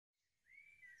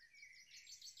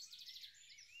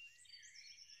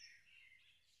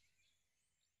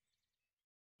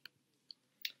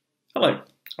Hello,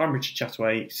 I'm Richard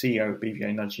Chataway, CEO of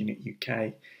Behaviour Nudge Unit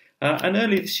UK. And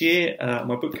earlier this year,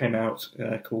 my book came out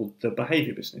called The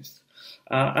Behaviour Business.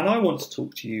 And I want to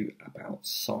talk to you about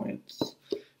science.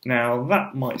 Now,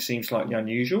 that might seem slightly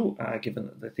unusual, given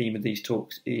that the theme of these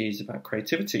talks is about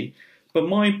creativity. But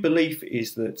my belief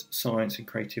is that science and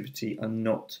creativity are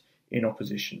not in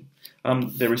opposition.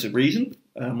 There is a reason.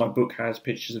 My book has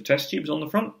pictures of test tubes on the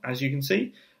front, as you can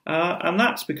see. And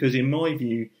that's because, in my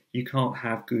view, you can't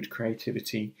have good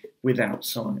creativity without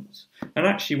science. And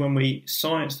actually, when we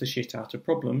science the shit out of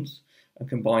problems and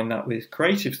combine that with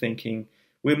creative thinking,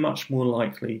 we're much more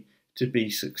likely to be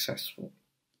successful.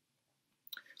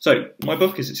 So, my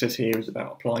book, as it says here, is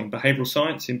about applying behavioural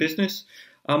science in business.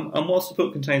 And whilst the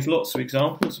book contains lots of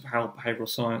examples of how behavioural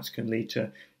science can lead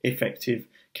to effective,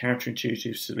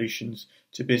 counterintuitive solutions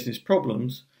to business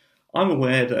problems, I'm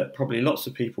aware that probably lots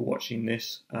of people watching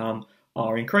this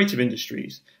are in creative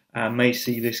industries and may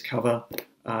see this cover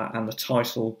and the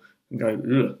title and go,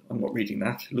 ugh, I'm not reading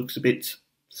that, it looks a bit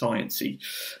sciencey.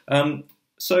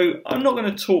 So I'm not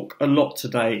going to talk a lot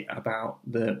today about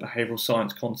the behavioural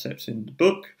science concepts in the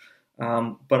book,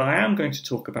 but I am going to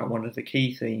talk about one of the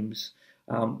key themes,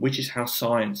 which is how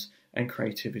science and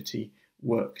creativity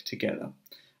work together,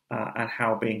 and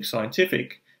how being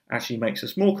scientific actually makes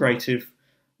us more creative,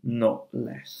 not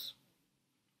less.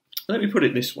 Let me put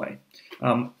it this way.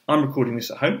 I'm recording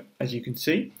this at home, as you can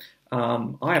see.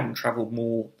 I haven't travelled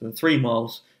more than 3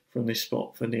 miles from this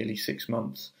spot for nearly 6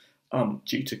 months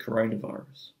due to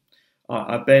coronavirus.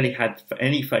 I barely had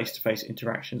any face-to-face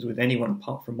interactions with anyone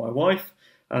apart from my wife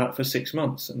for 6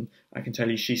 months, and I can tell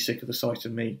you she's sick of the sight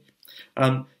of me.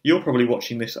 You're probably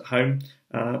watching this at home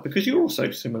because you're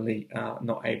also similarly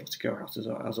not able to go out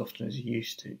as often as you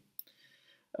used to.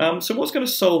 So what's going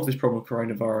to solve this problem of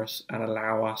coronavirus and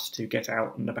allow us to get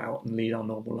out and about and lead our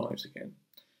normal lives again?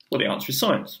 Well, the answer is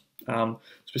science,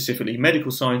 specifically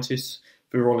medical scientists,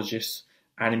 virologists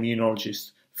and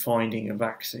immunologists finding a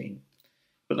vaccine.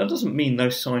 But that doesn't mean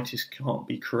those scientists can't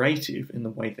be creative in the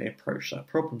way they approach that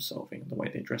problem solving and the way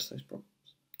they address those problems.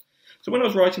 So when I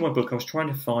was writing my book, I was trying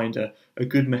to find a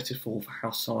good metaphor for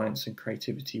how science and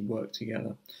creativity work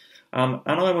together. And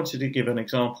I wanted to give that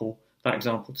example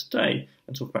today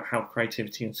and talk about how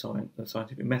creativity and the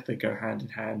scientific method go hand in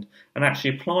hand, and actually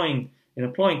applying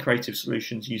creative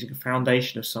solutions using a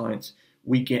foundation of science,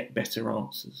 we get better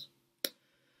answers.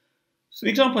 So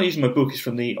the example I use in my book is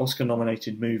from the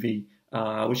Oscar-nominated movie,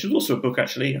 which was also a book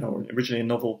actually, originally a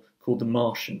novel called The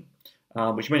Martian,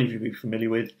 which many of you will be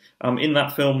familiar with. In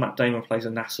that film, Matt Damon plays a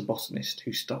NASA botanist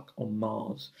who's stuck on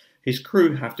Mars. His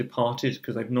crew have departed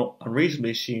because they've not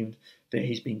unreasonably assumed that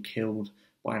he's been killed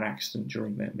by an accident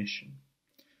during their mission.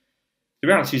 The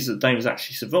reality is that Damon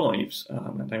actually survives,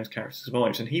 Damon's character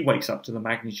survives, and he wakes up to the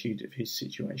magnitude of his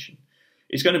situation.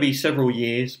 It's going to be several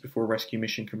years before a rescue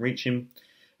mission can reach him,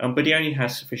 but he only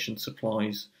has sufficient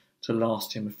supplies to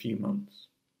last him a few months.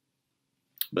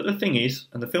 But the thing is,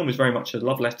 and the film is very much a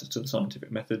love letter to the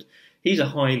scientific method, he's a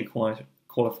highly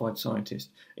qualified scientist.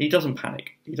 He doesn't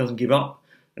panic, he doesn't give up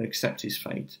and accept his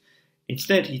fate.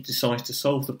 Instead, he decides to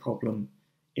solve the problem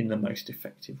in the most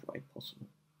effective way possible.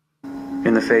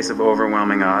 In the face of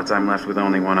overwhelming odds, I'm left with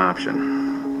only one option.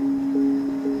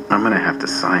 I'm going to have to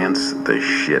science the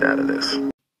shit out of this.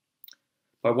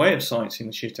 By way of sciencing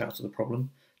the shit out of the problem,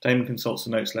 Damon consults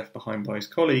the notes left behind by his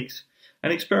colleagues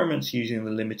and experiments using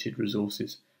the limited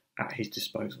resources at his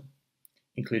disposal,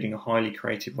 including a highly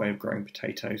creative way of growing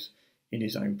potatoes in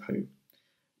his own poo.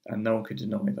 And no one could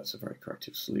deny that's a very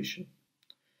creative solution.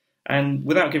 And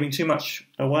without giving too much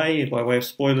away, by way of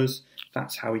spoilers,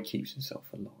 that's how he keeps himself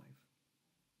alive.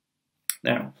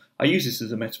 Now, I use this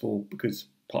as a metaphor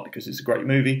partly because it's a great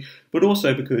movie, but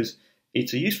also because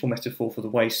it's a useful metaphor for the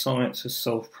way science has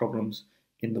solved problems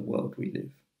in the world we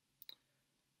live.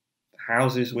 The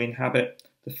houses we inhabit,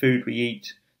 the food we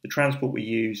eat, the transport we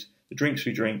use, the drinks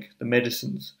we drink, the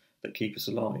medicines that keep us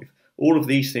alive, all of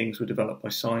these things were developed by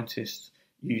scientists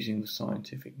using the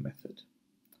scientific method.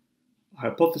 A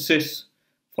hypothesis,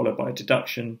 followed by a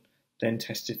deduction, then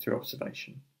tested through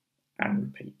observation, and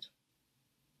repeat.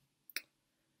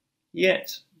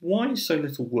 Yet, why is so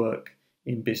little work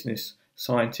in business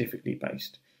scientifically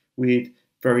based, with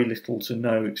very little to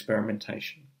no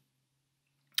experimentation?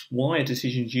 Why are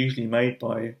decisions usually made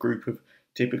by a group of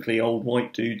typically old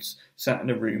white dudes sat in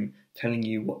a room telling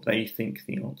you what they think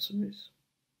the answer is?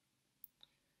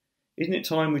 Isn't it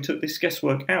time we took this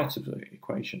guesswork out of the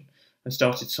equation and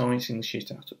started sciencing the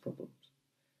shit out of problems?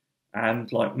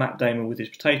 And, like Matt Damon with his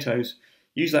potatoes,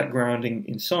 use that grounding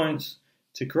in science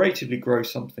to creatively grow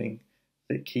something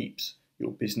that keeps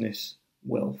your business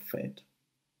well fed.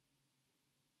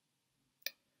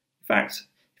 fact,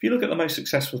 if you look at the most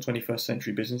successful 21st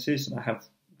century businesses, and I have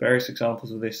various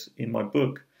examples of this in my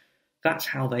book, that's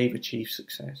how they've achieved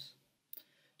success.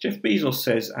 Jeff Bezos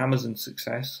says Amazon's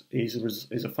success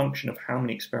is a function of how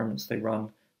many experiments they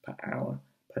run per hour,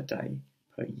 per day,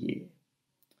 per year.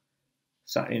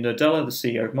 Satya Nadella, the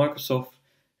CEO of Microsoft,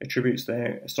 attributes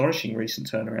their astonishing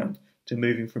recent turnaround to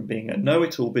moving from being a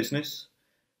know-it-all business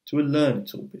to a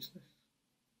learn-it-all business.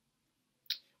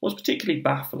 What's particularly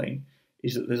baffling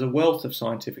is that there's a wealth of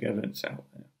scientific evidence out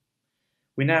there.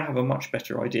 We now have a much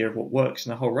better idea of what works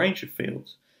in a whole range of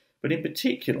fields, but in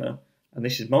particular, and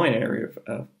this is my area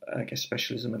of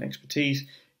specialism and expertise,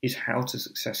 is how to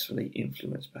successfully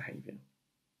influence behaviour.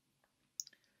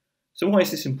 So why is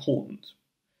this important?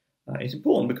 It's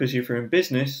important because if you're in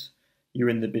business, you're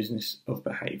in the business of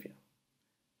behaviour.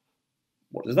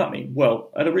 What does that mean? Well,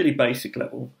 at a really basic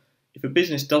level, if a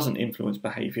business doesn't influence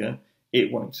behaviour,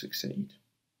 it won't succeed.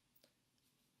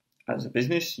 As a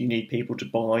business, you need people to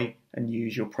buy and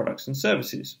use your products and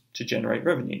services to generate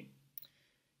revenue.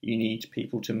 You need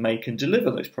people to make and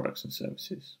deliver those products and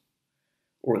services.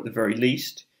 Or at the very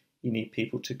least, you need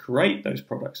people to create those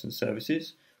products and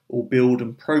services or build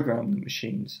and program the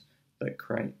machines that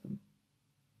create them.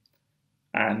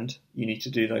 And you need to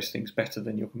do those things better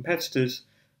than your competitors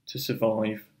to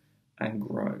survive and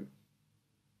grow.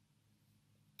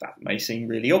 That may seem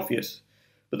really obvious,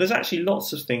 but there's actually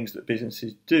lots of things that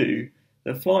businesses do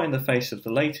that fly in the face of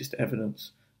the latest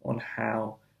evidence on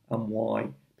how and why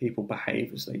people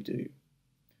behave as they do.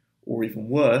 Or even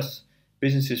worse,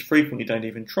 businesses frequently don't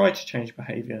even try to change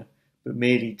behaviour, but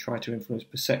merely try to influence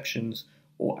perceptions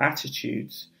or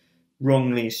attitudes,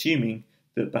 wrongly assuming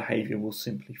that behaviour will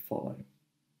simply follow.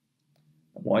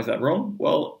 And why is that wrong?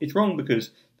 Well, it's wrong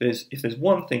because if there's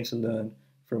one thing to learn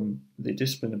from the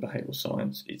discipline of behavioural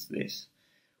science, it's this.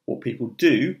 What people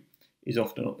do is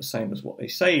often not the same as what they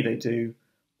say they do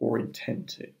or intend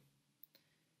to.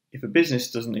 If a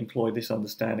business doesn't employ this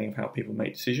understanding of how people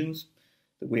make decisions,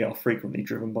 that we are frequently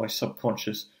driven by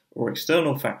subconscious or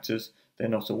external factors they're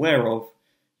not aware of,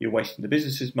 you're wasting the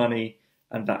business's money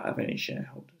and that of any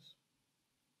shareholders.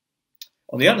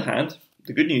 On the other hand,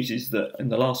 the good news is that in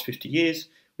the last 50 years,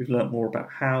 we've learnt more about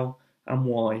how and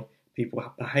why people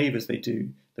behave as they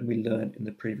do than we learned in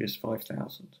the previous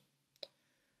 5,000.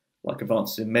 Like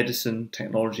advances in medicine,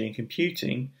 technology and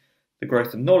computing, the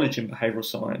growth of knowledge in behavioural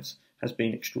science has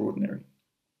been extraordinary.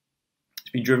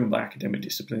 It's been driven by academic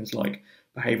disciplines like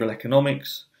behavioural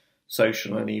economics,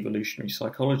 social and evolutionary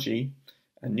psychology,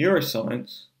 and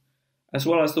neuroscience, as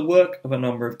well as the work of a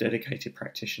number of dedicated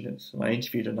practitioners. And I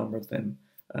interviewed a number of them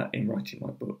in writing my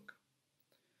book.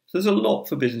 So there's a lot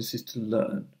for businesses to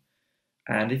learn,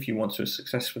 and if you want to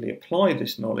successfully apply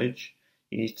this knowledge,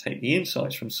 you need to take the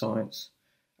insights from science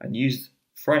and use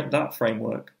that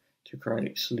framework to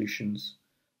create solutions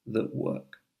that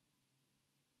work.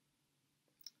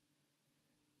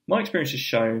 My experience has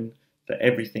shown that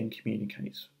everything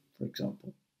communicates, for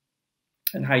example,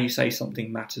 and how you say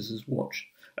something matters as much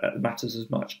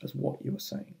as what you are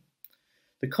saying.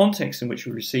 The context in which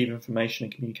we receive information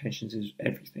and communications is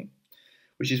everything,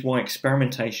 which is why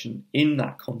experimentation in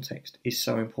that context is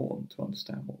so important to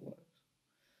understand what works.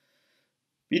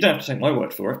 But you don't have to take my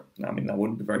word for it. I mean, that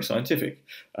wouldn't be very scientific.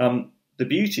 The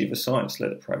beauty of a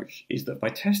science-led approach is that by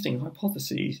testing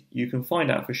hypotheses, you can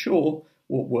find out for sure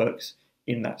what works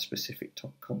in that specific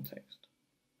context.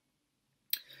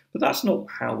 But that's not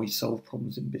how we solve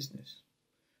problems in business.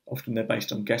 Often they're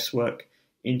based on guesswork,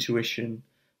 intuition,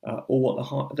 or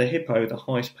what the hippo, the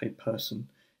highest paid person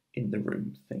in the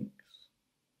room, thinks.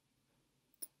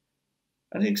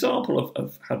 An example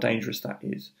of how dangerous that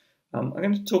is, I'm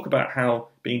going to talk about how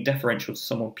being deferential to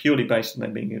someone purely based on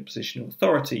them being in a position of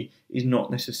authority is not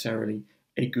necessarily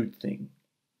a good thing.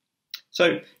 So,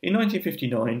 in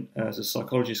 1959, there's a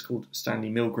psychologist called Stanley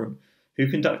Milgram who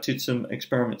conducted some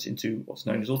experiments into what's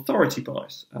known as authority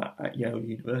bias at Yale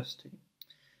University.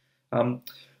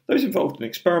 Those involved an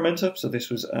experimenter, so this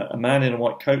was a man in a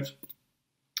white coat,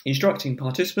 instructing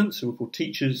participants, who were called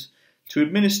teachers, to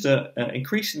administer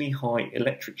increasingly high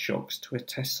electric shocks to a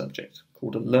test subject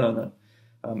called a learner,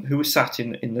 who was sat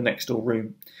in the next door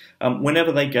room,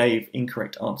 whenever they gave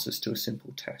incorrect answers to a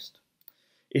simple test.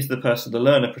 If the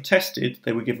learner protested,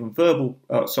 they were given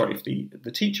if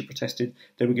the teacher protested,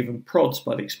 they were given prods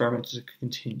by the experimenter to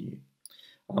continue.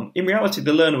 In reality,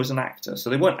 the learner was an actor, so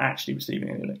they weren't actually receiving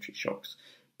any electric shocks.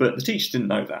 But the teacher didn't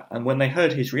know that, and when they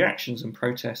heard his reactions and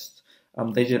protests,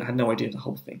 they had no idea the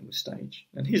whole thing was staged.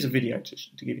 And here's a video to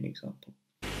give you an example.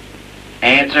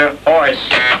 Answer horse.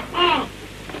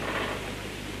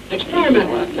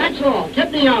 Experiment, that's all.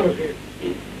 Get me out of here.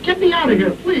 Get me out of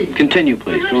here, please. Continue,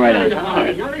 please. Go right on.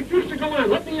 I refuse to go on.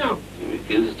 Let me out. He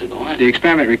refuses to go on. The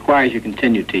experiment requires you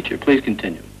continue, teacher. Please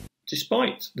continue.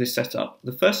 Despite this setup,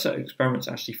 the first set of experiments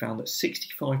actually found that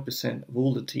 65% of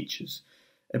all the teachers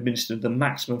administered the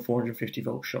maximum 450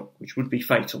 volt shock, which would be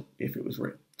fatal if it was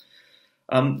real.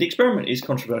 The experiment is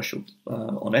controversial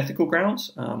on ethical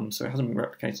grounds, so it hasn't been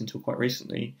replicated until quite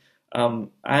recently, and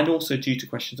also due to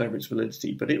questions over its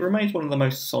validity, but it remains one of the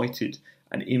most cited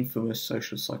and infamous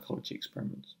social psychology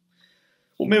experiments.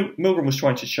 What Milgram was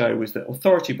trying to show was that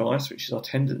authority bias, which is our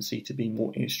tendency to be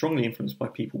more strongly influenced by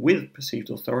people with perceived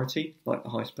authority, like the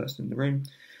highest person in the room,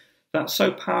 that's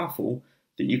so powerful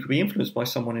that you could be influenced by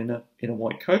someone in a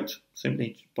white coat,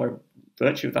 simply by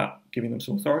virtue of that giving them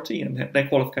some authority, and their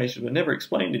qualifications were never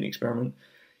explained in the experiment.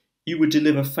 You would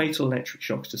deliver fatal electric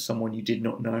shocks to someone you did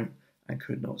not know and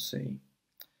could not see.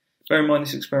 Bear in mind,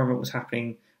 this experiment was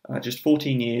happening just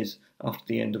 14 years after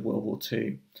the end of World War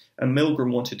II, and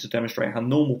Milgram wanted to demonstrate how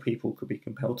normal people could be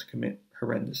compelled to commit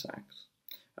horrendous acts,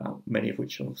 many of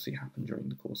which obviously happened during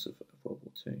the course of World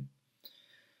War II.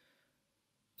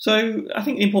 So I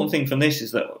think the important thing from this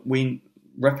is that we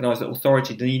recognise that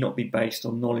authority need not be based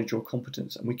on knowledge or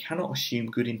competence, and we cannot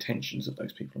assume good intentions of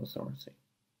those people in authority.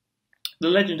 The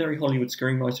legendary Hollywood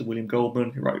screenwriter William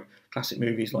Goldman, who wrote classic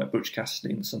movies like Butch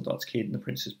Cassidy and the Sundance Kid and The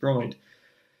Princess Bride,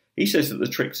 he says that the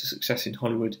trick to success in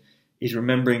Hollywood is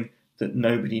remembering that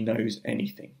nobody knows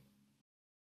anything.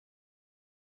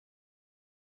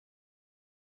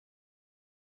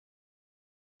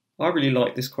 I really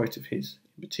like this quote of his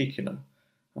in particular,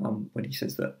 when he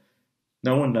says that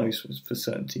no one knows for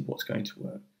certainty what's going to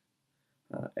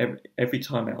work. Every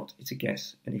time out, it's a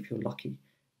guess, and if you're lucky,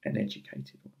 an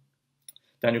educated one.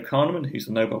 Daniel Kahneman, who's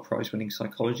the Nobel Prize-winning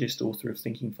psychologist, author of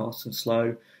Thinking Fast and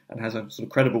Slow, and has a sort of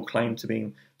credible claim to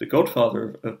being the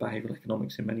godfather of behavioural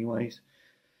economics in many ways,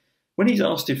 when he's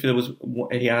asked if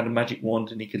he had a magic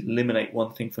wand and he could eliminate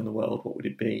one thing from the world, what would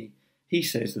it be? He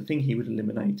says the thing he would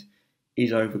eliminate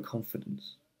is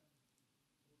overconfidence.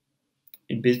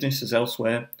 In business, as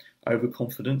elsewhere,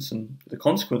 overconfidence and the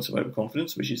consequence of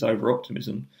overconfidence, which is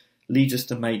over-optimism, leads us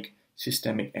to make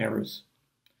systemic errors.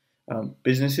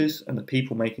 Businesses and the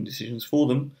people making decisions for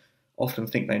them often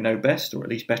think they know best, or at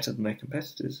least better than their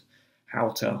competitors, how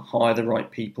to hire the right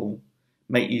people,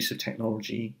 make use of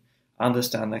technology,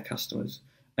 understand their customers,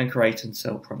 and create and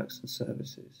sell products and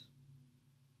services.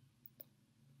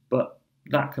 But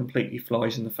that completely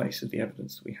flies in the face of the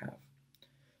evidence that we have.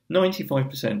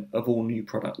 95% of all new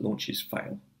product launches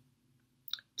fail.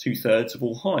 2/3 of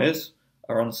all hires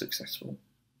are unsuccessful.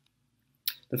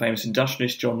 The famous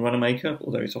industrialist John Wanamaker,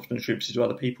 although it's often attributed to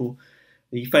other people,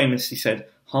 he famously said,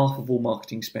 "Half of all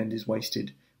marketing spend is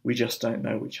wasted, we just don't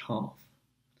know which half."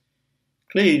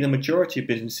 Clearly, the majority of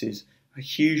businesses are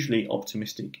hugely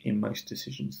optimistic in most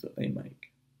decisions that they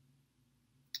make.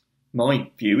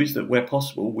 My view is that where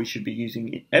possible, we should be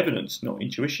using evidence, not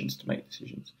intuitions, to make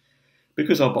decisions,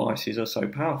 because our biases are so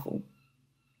powerful.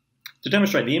 To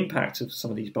demonstrate the impact of some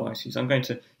of these biases, I'm going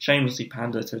to shamelessly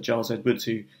pander to Giles Edwards,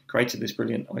 who created this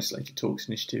brilliant Isolated Talks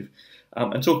initiative,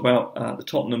 and talk about the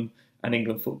Tottenham and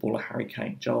England footballer Harry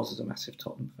Kane. Giles is a massive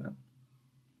Tottenham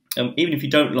fan. Even if you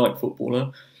don't like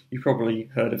footballer, you've probably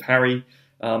heard of Harry.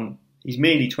 He's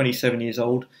merely 27 years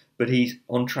old, but he's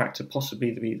on track to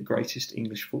possibly be the greatest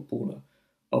English footballer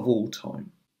of all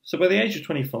time. So by the age of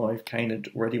 25, Kane had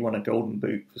already won a Golden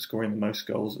Boot for scoring the most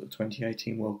goals at the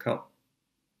 2018 World Cup.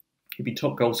 He'd been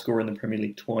top goal scorer in the Premier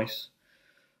League twice.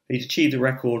 He'd achieved the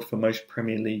record for most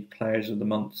Premier League Players of the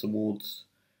Month awards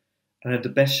and had the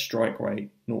best strike rate,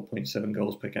 0.7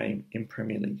 goals per game, in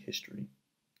Premier League history.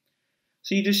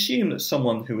 So you'd assume that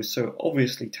someone who was so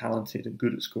obviously talented and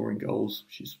good at scoring goals,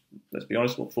 which is, let's be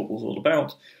honest, what football's all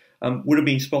about, would have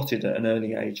been spotted at an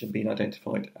early age and been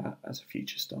identified as a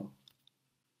future star.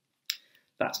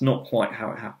 That's not quite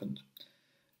how it happened.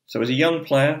 So as a young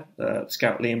player,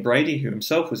 scout Liam Brady, who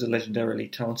himself was a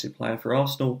legendarily talented player for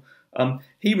Arsenal,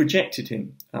 he rejected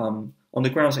him on the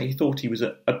grounds that he thought he was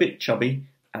a bit chubby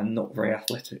and not very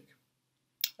athletic.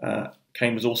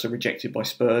 Kane was also rejected by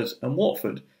Spurs and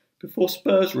Watford, before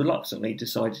Spurs reluctantly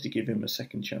decided to give him a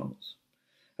second chance.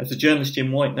 As the journalist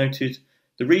Jim White noted,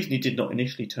 the reason he did not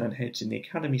initially turn heads in the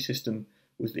academy system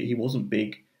was that he wasn't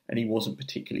big and he wasn't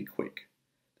particularly quick,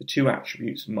 the two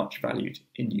attributes much valued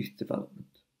in youth development.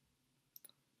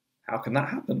 How can that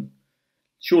happen?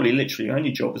 Surely, literally, your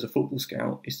only job as a football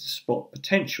scout is to spot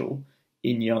potential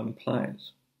in young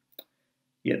players.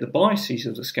 Yet the biases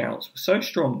of the scouts were so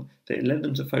strong that it led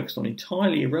them to focus on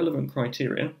entirely irrelevant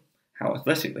criteria, how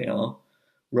athletic they are,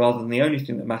 rather than the only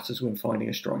thing that matters when finding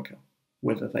a striker,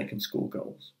 whether they can score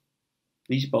goals.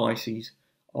 These biases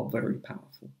are very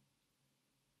powerful.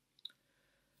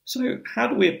 So how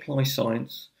do we apply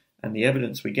science and the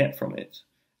evidence we get from it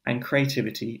and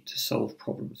creativity to solve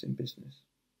problems in business?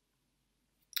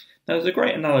 Now, there's a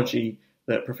great analogy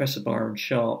that Professor Byron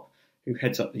Sharp, who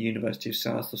heads up the University of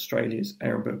South Australia's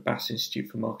Ehrenberg Bass Institute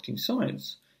for Marketing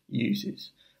Science,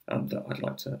 uses that I'd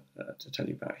like to tell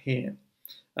you about here.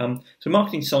 So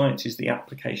marketing science is the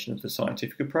application of the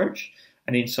scientific approach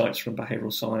and insights from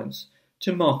behavioural science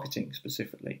to marketing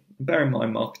specifically. And bear in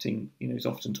mind, marketing is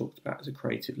often talked about as a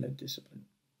creative-led discipline.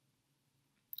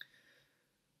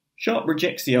 Sharp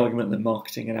rejects the argument that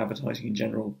marketing and advertising in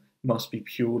general must be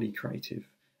purely creative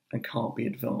and can't be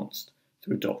advanced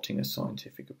through adopting a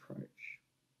scientific approach.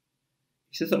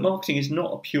 He says that marketing is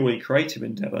not a purely creative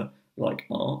endeavour like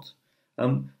art,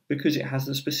 because it has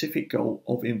the specific goal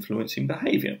of influencing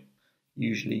behaviour,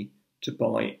 usually to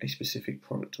buy a specific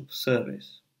product or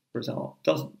service, whereas art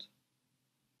doesn't.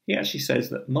 He actually says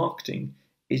that marketing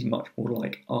is much more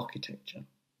like architecture.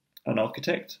 An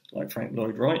architect, like Frank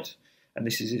Lloyd Wright, and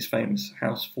this is his famous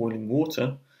house foiling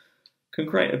water, can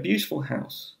create a beautiful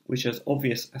house which has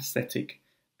obvious aesthetic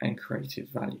and creative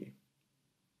value.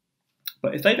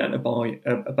 But if they don't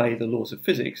obey the laws of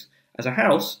physics, as a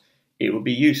house, it would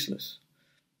be useless.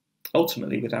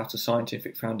 Ultimately, without a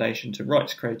scientific foundation to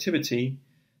Wright's creativity,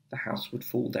 the house would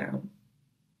fall down.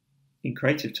 In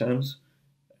creative terms,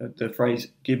 the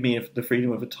phrase, "give me the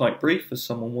freedom of a tight brief," as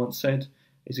someone once said,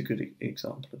 is a good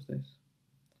example of this.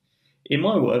 In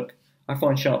my work, I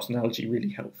find Sharp's analogy really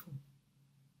helpful.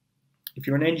 If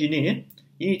you're an engineer,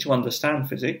 you need to understand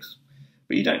physics,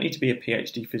 but you don't need to be a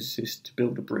PhD physicist to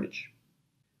build a bridge.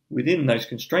 Within those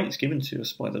constraints given to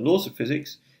us by the laws of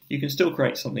physics, you can still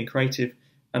create something creative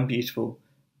and beautiful,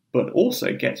 but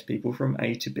also gets people from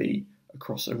A to B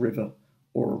across a river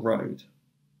or a road.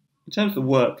 In terms of the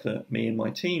work that me and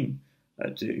my team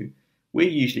do, we're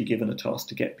usually given a task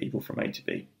to get people from A to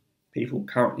B. People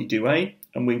currently do A,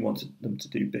 and we want them to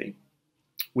do B.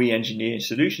 We engineer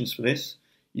solutions for this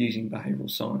using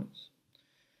behavioural science.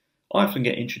 I often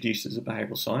get introduced as a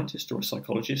behavioural scientist or a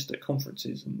psychologist at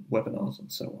conferences and webinars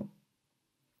and so on.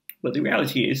 But the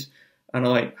reality is, and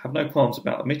I have no qualms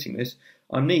about admitting this,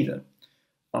 I'm neither.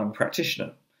 I'm a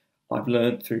practitioner. I've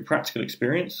learned through practical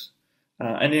experience,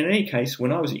 and in any case,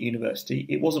 when I was at university,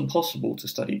 it wasn't possible to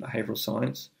study behavioural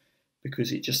science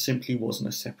because it just simply wasn't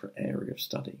a separate area of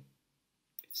study.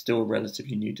 It's still a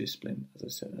relatively new discipline, as I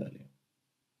said earlier.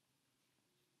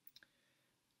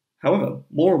 However,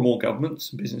 more and more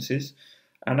governments and businesses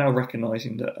are now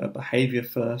recognising that a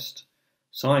behaviour-first,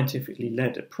 scientifically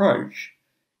led approach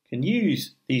can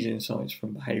use these insights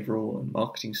from behavioural and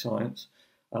marketing science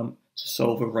to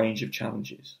solve a range of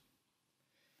challenges.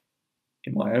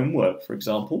 In my own work, for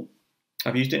example,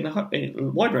 I've used it in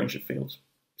a wide range of fields,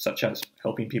 such as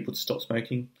helping people to stop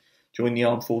smoking, join the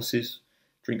armed forces,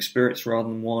 drink spirits rather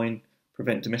than wine,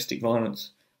 prevent domestic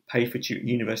violence, pay for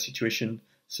university tuition,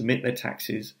 submit their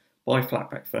taxes, buy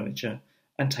flatback furniture,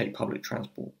 and take public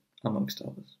transport, amongst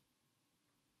others.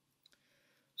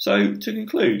 So, to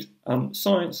conclude,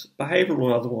 science, behavioural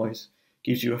or otherwise,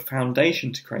 gives you a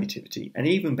foundation to creativity, and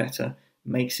even better,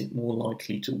 makes it more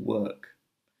likely to work.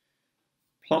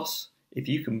 Plus, if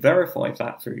you can verify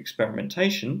that through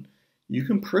experimentation, you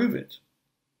can prove it.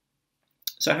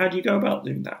 So how do you go about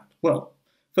doing that? Well,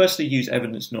 firstly, use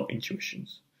evidence, not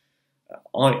intuitions.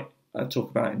 I talk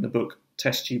about in the book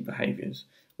Test Tube Behaviours,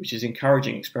 which is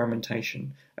encouraging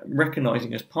experimentation and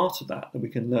recognising as part of that we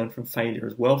can learn from failure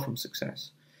as well from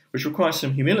success, which requires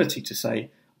some humility to say,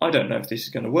 I don't know if this is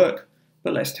going to work,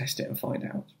 but let's test it and find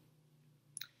out.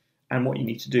 And what you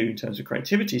need to do in terms of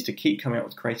creativity is to keep coming up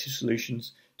with creative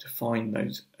solutions to find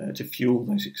those, to fuel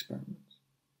those experiments.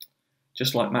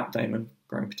 Just like Matt Damon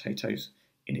growing potatoes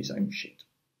in his own shit.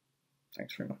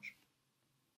 Thanks very much.